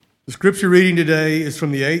The scripture reading today is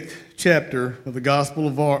from the 8th chapter of the Gospel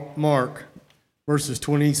of Mark, verses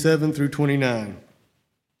 27 through 29.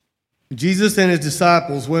 Jesus and his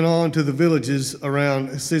disciples went on to the villages around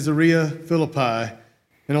Caesarea Philippi,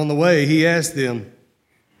 and on the way he asked them,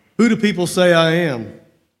 "Who do people say I am?"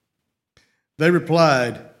 They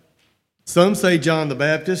replied, "Some say John the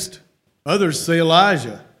Baptist, others say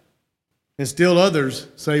Elijah, and still others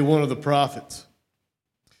say one of the prophets."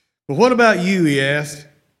 "But what about you?" he asked.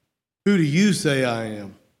 "Who do you say I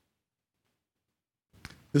am?"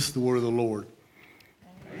 This is the word of the Lord.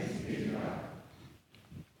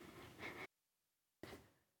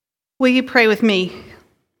 Will you pray with me?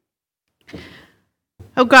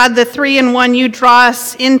 Oh God, the three in one, you draw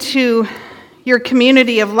us into your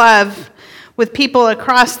community of love with people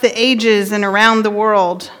across the ages and around the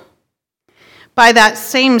world. By that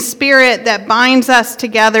same Spirit that binds us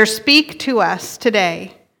together, speak to us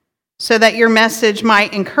today so that your message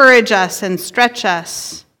might encourage us and stretch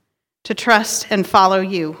us to trust and follow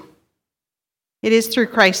you. It is through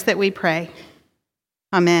Christ that we pray.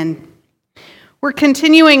 Amen. We're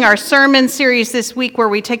continuing our sermon series this week where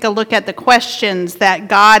we take a look at the questions that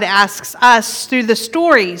God asks us through the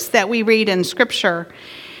stories that we read in Scripture.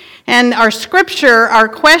 And our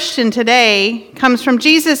question today comes from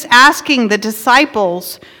Jesus asking the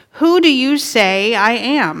disciples, "Who do you say I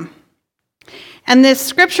am?" And this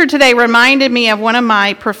scripture today reminded me of one of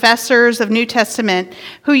my professors of New Testament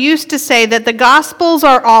who used to say that the Gospels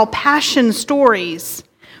are all passion stories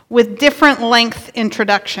with different length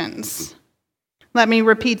introductions. Let me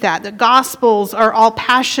repeat that. The Gospels are all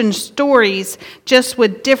passion stories, just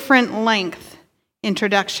with different length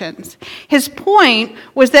introductions. His point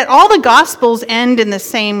was that all the Gospels end in the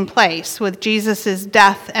same place, with Jesus'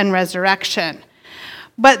 death and resurrection.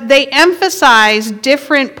 But they emphasize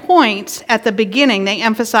different points at the beginning. They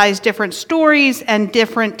emphasize different stories and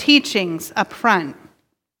different teachings up front.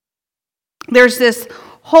 There's this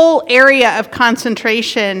whole area of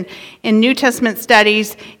concentration in New Testament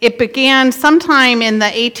studies. It began sometime in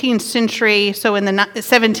the 18th century, so in the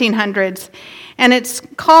 1700s, and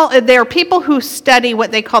there are people who study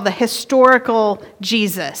what they call the historical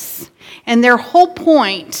Jesus, and their whole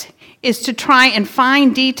point is to try and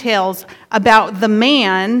find details about the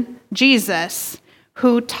man, Jesus,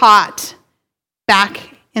 who taught back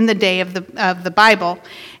in the day of the Bible.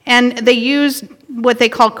 And they use what they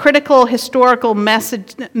call critical historical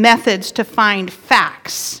methods to find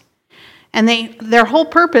facts. And their whole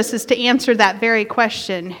purpose is to answer that very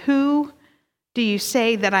question, who do you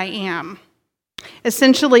say that I am?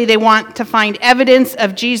 Essentially, they want to find evidence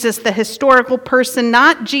of Jesus, the historical person,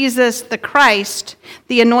 not Jesus, the Christ,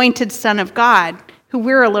 the anointed Son of God, who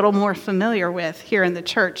we're a little more familiar with here in the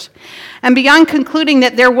church. And beyond concluding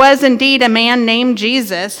that there was indeed a man named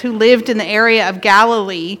Jesus who lived in the area of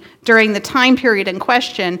Galilee during the time period in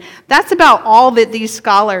question, that's about all that these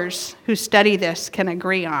scholars who study this can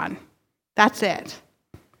agree on. That's it.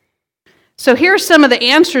 So here's some of the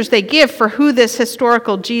answers they give for who this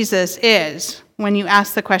historical Jesus is. When you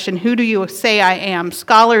ask the question, who do you say I am?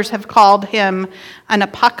 Scholars have called him an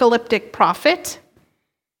apocalyptic prophet,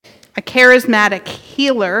 a charismatic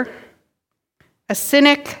healer, a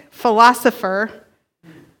cynic philosopher,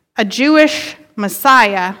 a Jewish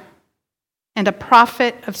Messiah, and a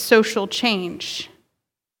prophet of social change.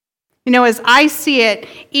 You know, as I see it,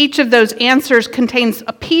 each of those answers contains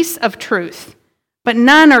a piece of truth, but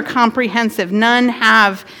none are comprehensive. None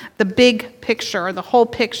have the big picture or the whole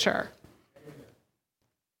picture.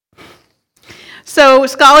 So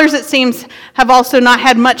scholars, it seems, have also not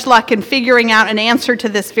had much luck in figuring out an answer to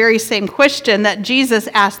this very same question that Jesus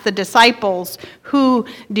asked the disciples, who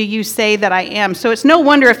do you say that I am? So it's no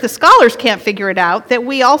wonder if the scholars can't figure it out that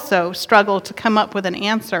we also struggle to come up with an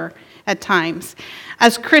answer at times.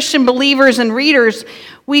 As Christian believers and readers,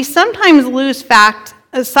 we sometimes lose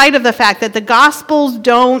sight of the fact that the Gospels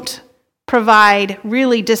don't provide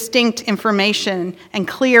really distinct information and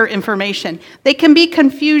clear information. They can be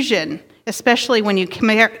confusion, especially when you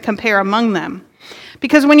compare among them.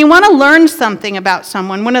 Because when you want to learn something about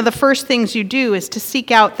someone, one of the first things you do is to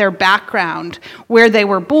seek out their background, where they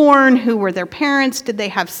were born, who were their parents, did they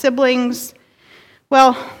have siblings?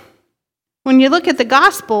 Well, when you look at the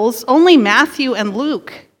Gospels, only Matthew and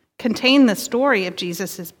Luke contain the story of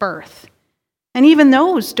Jesus' birth. And even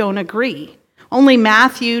those don't agree. Only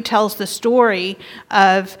Matthew tells the story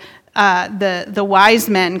of the wise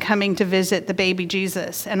men coming to visit the baby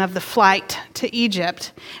Jesus and of the flight to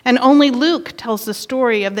Egypt. And only Luke tells the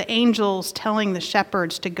story of the angels telling the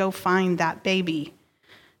shepherds to go find that baby.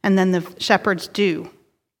 And then the shepherds do.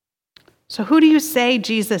 So who do you say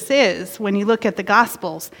Jesus is when you look at the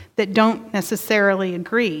Gospels that don't necessarily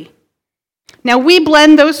agree Now, we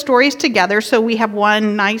blend those stories together so we have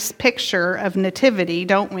one nice picture of nativity,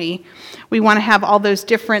 don't we? We want to have all those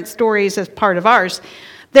different stories as part of ours.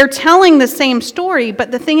 They're telling the same story,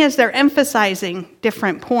 but the thing is they're emphasizing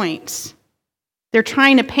different points. They're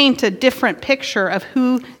trying to paint a different picture of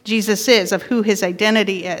who Jesus is, of who his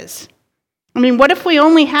identity is. I mean, what if we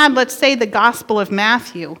only had, let's say, the Gospel of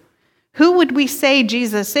Matthew? Who would we say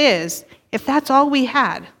Jesus is if that's all we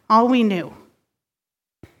had, all we knew?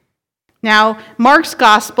 Now, Mark's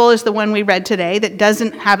Gospel is the one we read today that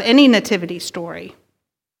doesn't have any nativity story.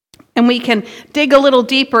 And we can dig a little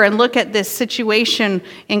deeper and look at this situation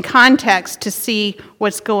in context to see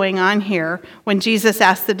what's going on here when Jesus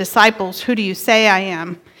asked the disciples, "Who do you say I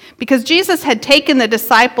am?" Because Jesus had taken the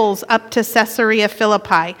disciples up to Caesarea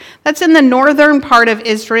Philippi. That's in the northern part of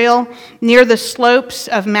Israel, near the slopes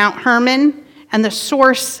of Mount Hermon and the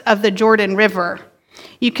source of the Jordan River.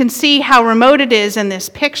 You can see how remote it is in this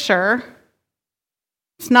picture.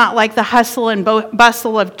 It's not like the hustle and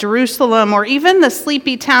bustle of Jerusalem or even the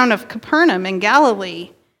sleepy town of Capernaum in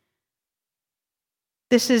Galilee.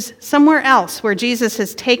 This is somewhere else where Jesus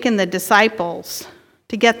has taken the disciples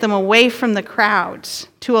to get them away from the crowds,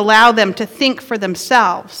 to allow them to think for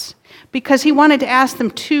themselves, because he wanted to ask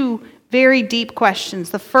them two very deep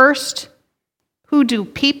questions. The first, who do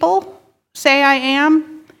people say I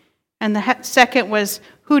am? And the second was,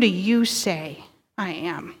 who do you say I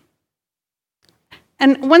am?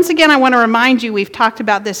 And once again, I want to remind you, we've talked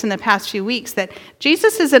about this in the past few weeks, that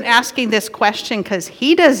Jesus isn't asking this question because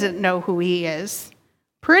he doesn't know who he is.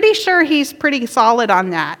 Pretty sure he's pretty solid on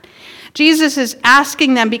that. Jesus is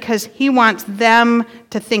asking them because he wants them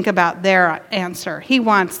to think about their answer. He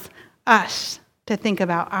wants us to think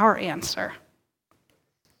about our answer.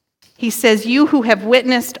 He says, "You who have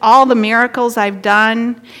witnessed all the miracles I've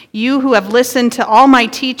done, you who have listened to all my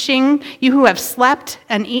teaching, you who have slept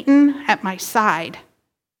and eaten at my side.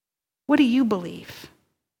 What do you believe?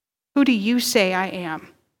 Who do you say I am?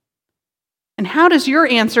 And how does your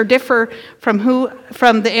answer differ from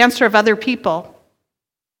the answer of other people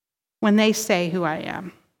when they say who I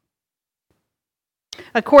am?"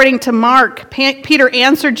 According to Mark, Peter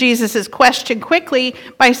answered Jesus' question quickly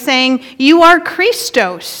by saying, "You are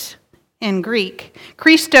Christos," in Greek.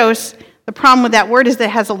 Christos, the problem with that word is that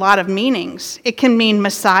it has a lot of meanings. It can mean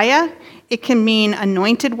Messiah. It can mean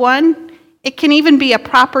anointed one. It can even be a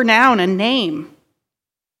proper noun, a name.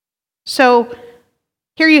 So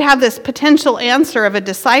here you have this potential answer of a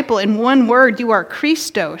disciple in one word, you are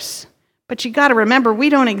Christos. But you got to remember, we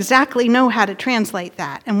don't exactly know how to translate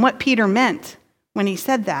that and what Peter meant when he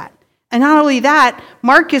said that. And not only that,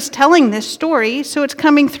 Mark is telling this story, so it's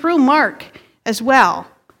coming through Mark as well.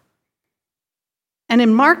 And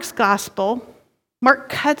in Mark's gospel, Mark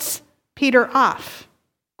cuts Peter off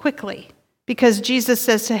quickly because Jesus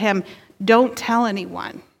says to him, "Don't tell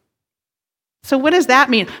anyone." So what does that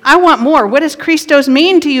mean? I want more. What does Christos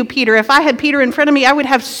mean to you, Peter? If I had Peter in front of me, I would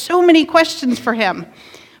have so many questions for him.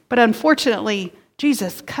 But unfortunately,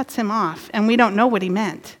 Jesus cuts him off, and we don't know what he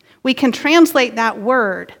meant. We can translate that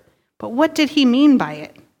word, but what did he mean by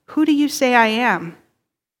it? Who do you say I am?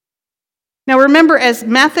 Now remember, as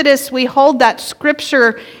Methodists, we hold that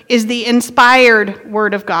Scripture is the inspired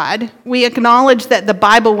Word of God. We acknowledge that the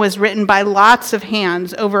Bible was written by lots of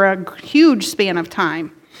hands over a huge span of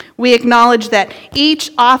time. We acknowledge that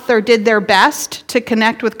each author did their best to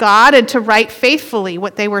connect with God and to write faithfully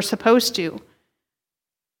what they were supposed to.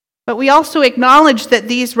 But we also acknowledge that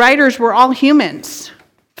these writers were all humans,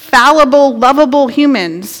 fallible, lovable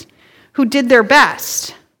humans who did their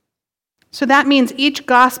best. So that means each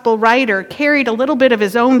gospel writer carried a little bit of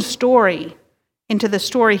his own story into the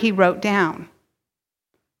story he wrote down.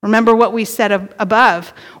 Remember what we said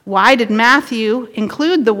above. Why did Matthew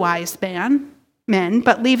include the wise men,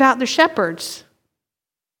 but leave out the shepherds?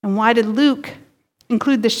 And why did Luke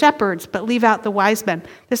include the shepherds, but leave out the wise men?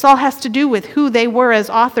 This all has to do with who they were as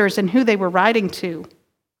authors and who they were writing to.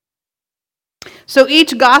 So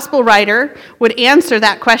each gospel writer would answer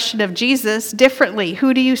that question of Jesus differently.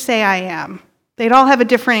 Who do you say I am? They'd all have a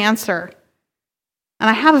different answer. And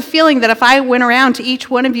I have a feeling that if I went around to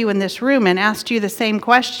each one of you in this room and asked you the same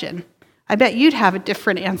question, I bet you'd have a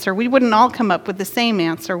different answer. We wouldn't all come up with the same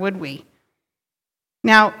answer, would we?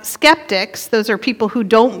 Now, skeptics, those are people who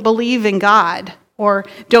don't believe in God or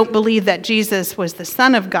don't believe that Jesus was the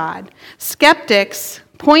Son of God. Skeptics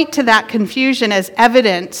point to that confusion as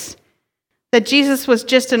evidence that Jesus was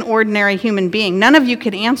just an ordinary human being. None of you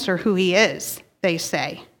can answer who he is, they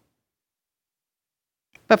say.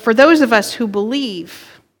 But for those of us who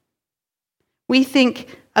believe, we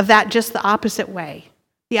think of that just the opposite way.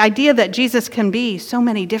 The idea that Jesus can be so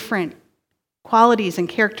many different qualities and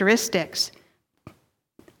characteristics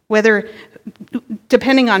whether,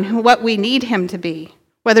 depending on what we need him to be,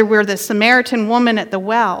 whether we're the Samaritan woman at the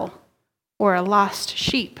well, or a lost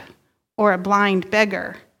sheep, or a blind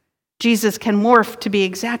beggar, Jesus can morph to be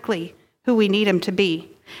exactly who we need him to be.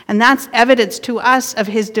 And that's evidence to us of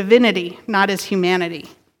his divinity, not his humanity.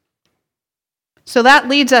 So that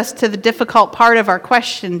leads us to the difficult part of our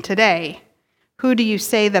question today. Who do you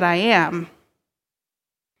say that I am?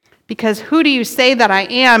 Because who do you say that I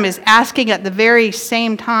am is asking at the very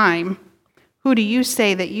same time, who do you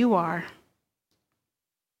say that you are?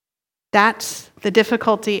 That's the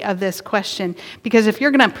difficulty of this question. Because if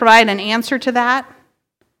you're going to provide an answer to that,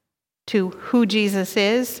 to who Jesus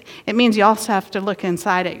is, it means you also have to look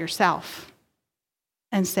inside at yourself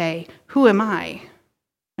and say, who am I?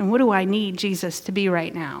 And what do I need Jesus to be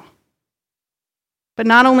right now? But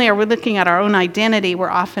not only are we looking at our own identity, we're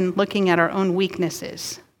often looking at our own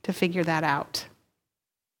weaknesses to figure that out.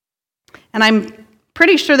 And I'm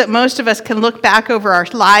pretty sure that most of us can look back over our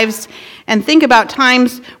lives and think about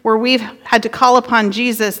times where we've had to call upon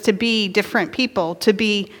Jesus to be different people, to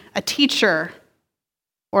be a teacher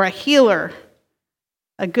or a healer,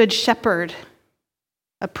 a good shepherd,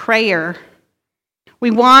 a prayer. We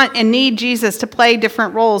want and need Jesus to play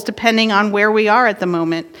different roles depending on where we are at the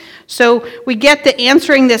moment. So we get that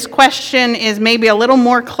answering this question is maybe a little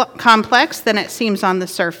more complex than it seems on the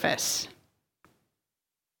surface.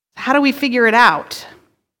 How do we figure it out?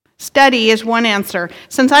 Study is one answer.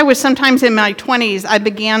 Since I was sometimes in my 20s, I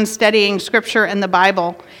began studying Scripture and the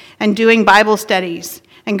Bible and doing Bible studies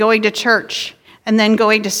and going to church and then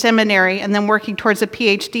going to seminary, and then working towards a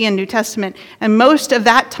PhD in New Testament. And most of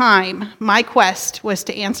that time, my quest was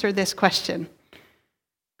to answer this question.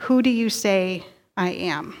 Who do you say I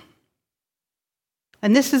am?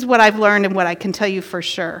 And this is what I've learned and what I can tell you for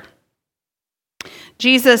sure.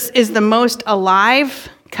 Jesus is the most alive,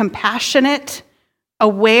 compassionate,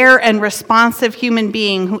 aware, and responsive human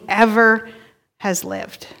being who ever has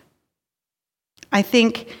lived. I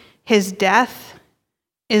think his death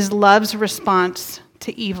is love's response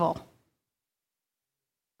to evil.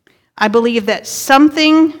 I believe that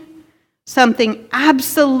something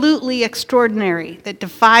absolutely extraordinary that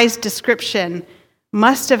defies description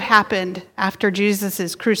must have happened after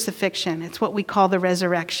Jesus' crucifixion. It's what we call the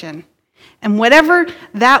resurrection. And whatever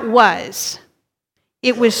that was,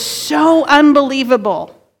 it was so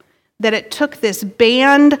unbelievable that it took this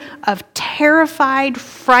band of terrified,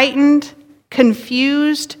 frightened,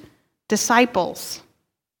 confused disciples,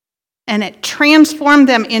 and it transformed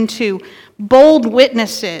them into bold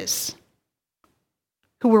witnesses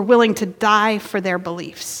who were willing to die for their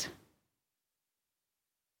beliefs.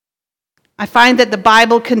 I find that the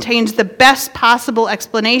Bible contains the best possible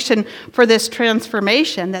explanation for this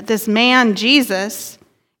transformation, that this man, Jesus,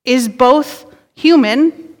 is both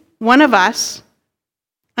human, one of us,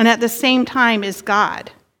 and at the same time is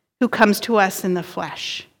God, who comes to us in the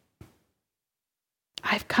flesh.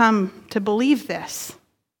 I've come to believe this.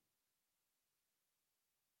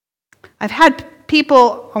 I've had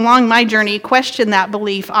people along my journey question that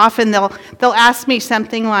belief. Often they'll ask me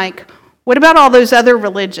something like, what about all those other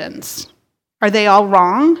religions? Are they all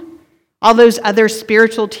wrong? All those other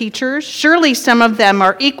spiritual teachers? Surely some of them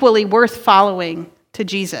are equally worth following to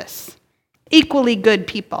Jesus. Equally good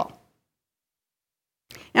people.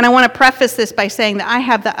 And I want to preface this by saying that I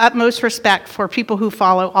have the utmost respect for people who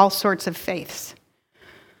follow all sorts of faiths.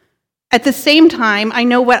 At the same time, I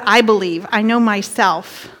know what I believe. I know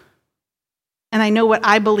myself. And I know what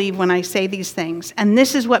I believe when I say these things. And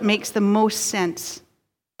this is what makes the most sense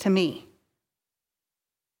to me.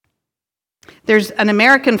 There's an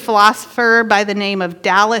American philosopher by the name of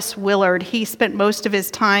Dallas Willard. He spent most of his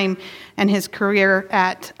time and his career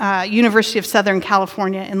at University of Southern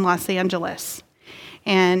California in Los Angeles.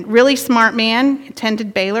 And really smart man,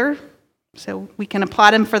 attended Baylor, so we can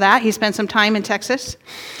applaud him for that. He spent some time in Texas.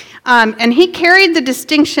 And he carried the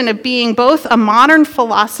distinction of being both a modern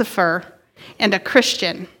philosopher and a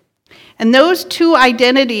Christian. And those two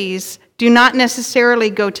identities do not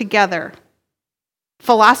necessarily go together.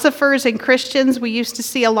 Philosophers and Christians, we used to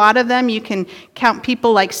see a lot of them. You can count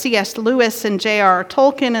people like C.S. Lewis and J.R.R.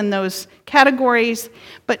 Tolkien in those categories.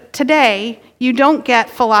 But today, you don't get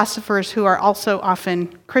philosophers who are also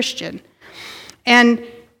often Christian. And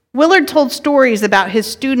Willard told stories about his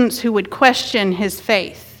students who would question his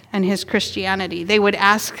faith and his Christianity. They would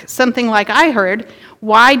ask something like I heard,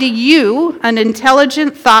 why do you, an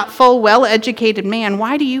intelligent, thoughtful, well-educated man,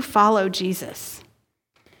 why do you follow Jesus?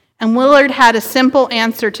 And Willard had a simple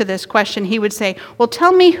answer to this question. He would say, well,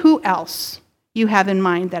 tell me who else you have in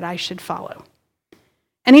mind that I should follow.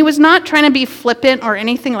 And he was not trying to be flippant or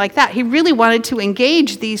anything like that. He really wanted to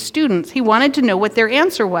engage these students. He wanted to know what their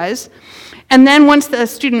answer was. And then once the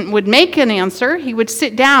student would make an answer, he would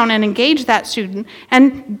sit down and engage that student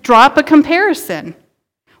and draw up a comparison.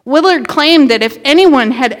 Willard claimed that if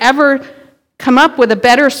anyone had ever come up with a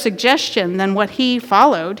better suggestion than what he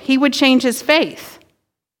followed, he would change his faith.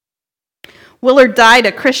 Willard died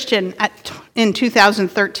a Christian in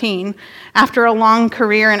 2013 after a long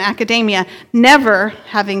career in academia, never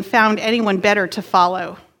having found anyone better to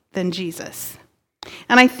follow than Jesus.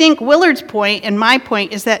 And I think Willard's point and my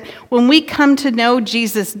point is that when we come to know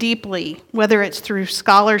Jesus deeply, whether it's through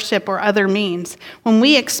scholarship or other means, when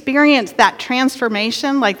we experience that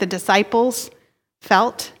transformation like the disciples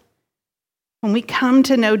felt, when we come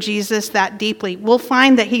to know Jesus that deeply, we'll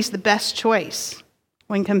find that he's the best choice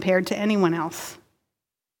when compared to anyone else.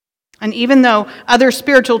 And even though other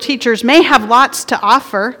spiritual teachers may have lots to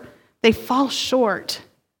offer, they fall short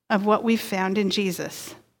of what we've found in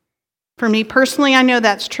Jesus. For me personally, I know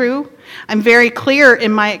that's true. I'm very clear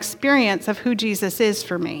in my experience of who Jesus is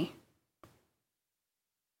for me.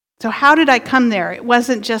 So how did I come there? It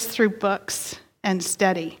wasn't just through books and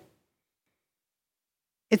study.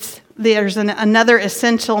 There's another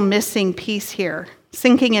essential missing piece here.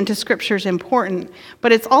 Sinking into Scripture is important,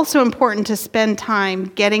 but it's also important to spend time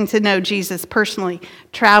getting to know Jesus personally,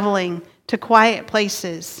 traveling to quiet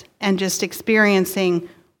places, and just experiencing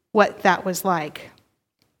what that was like.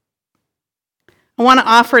 I want to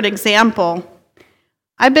offer an example.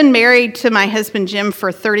 I've been married to my husband Jim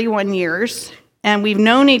for 31 years, and we've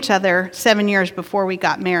known each other 7 years before we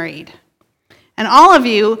got married. And all of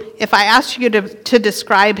you, if I asked you to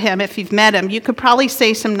describe him, if you've met him, you could probably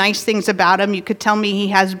say some nice things about him. You could tell me he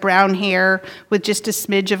has brown hair with just a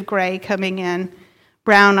smidge of gray coming in,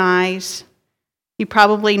 brown eyes. You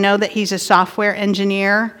probably know that he's a software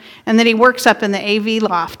engineer and that he works up in the AV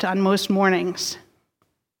loft on most mornings.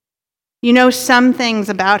 You know some things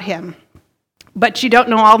about him, but you don't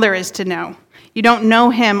know all there is to know. You don't know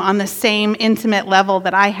him on the same intimate level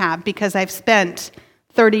that I have because I've spent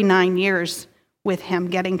 39 years with him,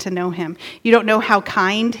 getting to know him. You don't know how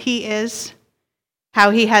kind he is, how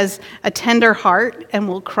he has a tender heart and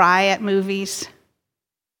will cry at movies.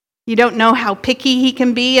 You don't know how picky he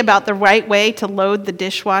can be about the right way to load the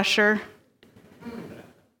dishwasher.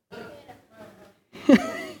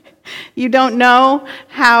 You don't know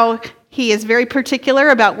how he is very particular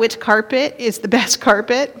about which carpet is the best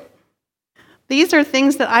carpet. These are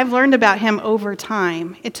things that I've learned about him over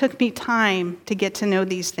time. It took me time to get to know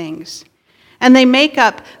these things. And they make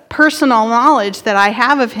up personal knowledge that I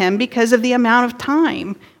have of him because of the amount of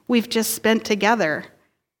time we've just spent together.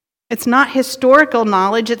 It's not historical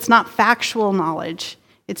knowledge, it's not factual knowledge,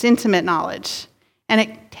 it's intimate knowledge. And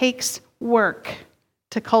it takes work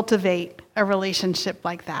to cultivate a relationship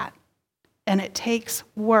like that. And it takes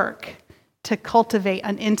work to cultivate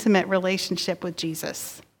an intimate relationship with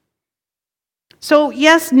Jesus. So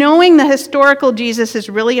yes, knowing the historical Jesus is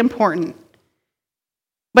really important.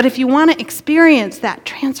 But if you want to experience that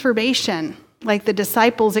transformation like the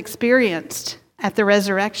disciples experienced at the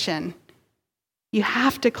resurrection, you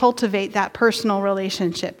have to cultivate that personal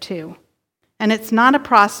relationship too. And it's not a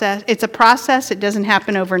process, it's a process. It doesn't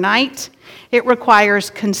happen overnight. It requires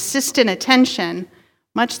consistent attention,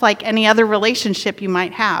 much like any other relationship you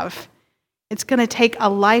might have. It's going to take a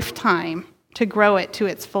lifetime to grow it to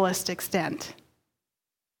its fullest extent.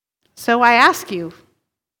 So I ask you,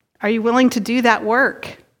 are you willing to do that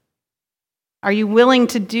work? Are you willing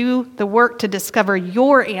to do the work to discover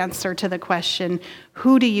your answer to the question,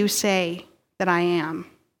 who do you say that I am?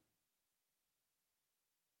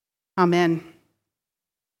 Amen.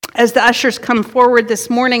 As the ushers come forward this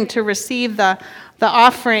morning to receive the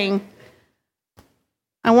offering,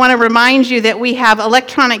 I want to remind you that we have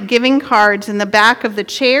electronic giving cards in the back of the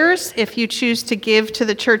chairs if you choose to give to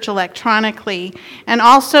the church electronically. And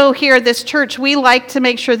also here at this church, we like to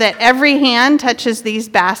make sure that every hand touches these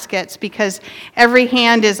baskets because every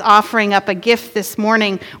hand is offering up a gift this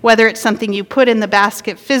morning, whether it's something you put in the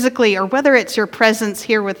basket physically or whether it's your presence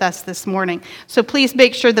here with us this morning. So please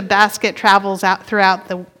make sure the basket travels out throughout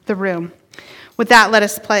the room. With that, let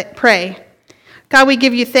us pray. God, we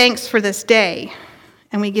give you thanks for this day.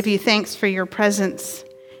 And we give you thanks for your presence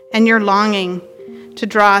and your longing to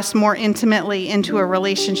draw us more intimately into a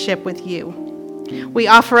relationship with you. We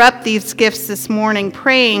offer up these gifts this morning,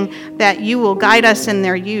 praying that you will guide us in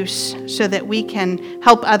their use so that we can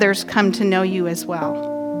help others come to know you as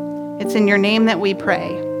well. It's in your name that we pray.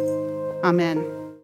 Amen.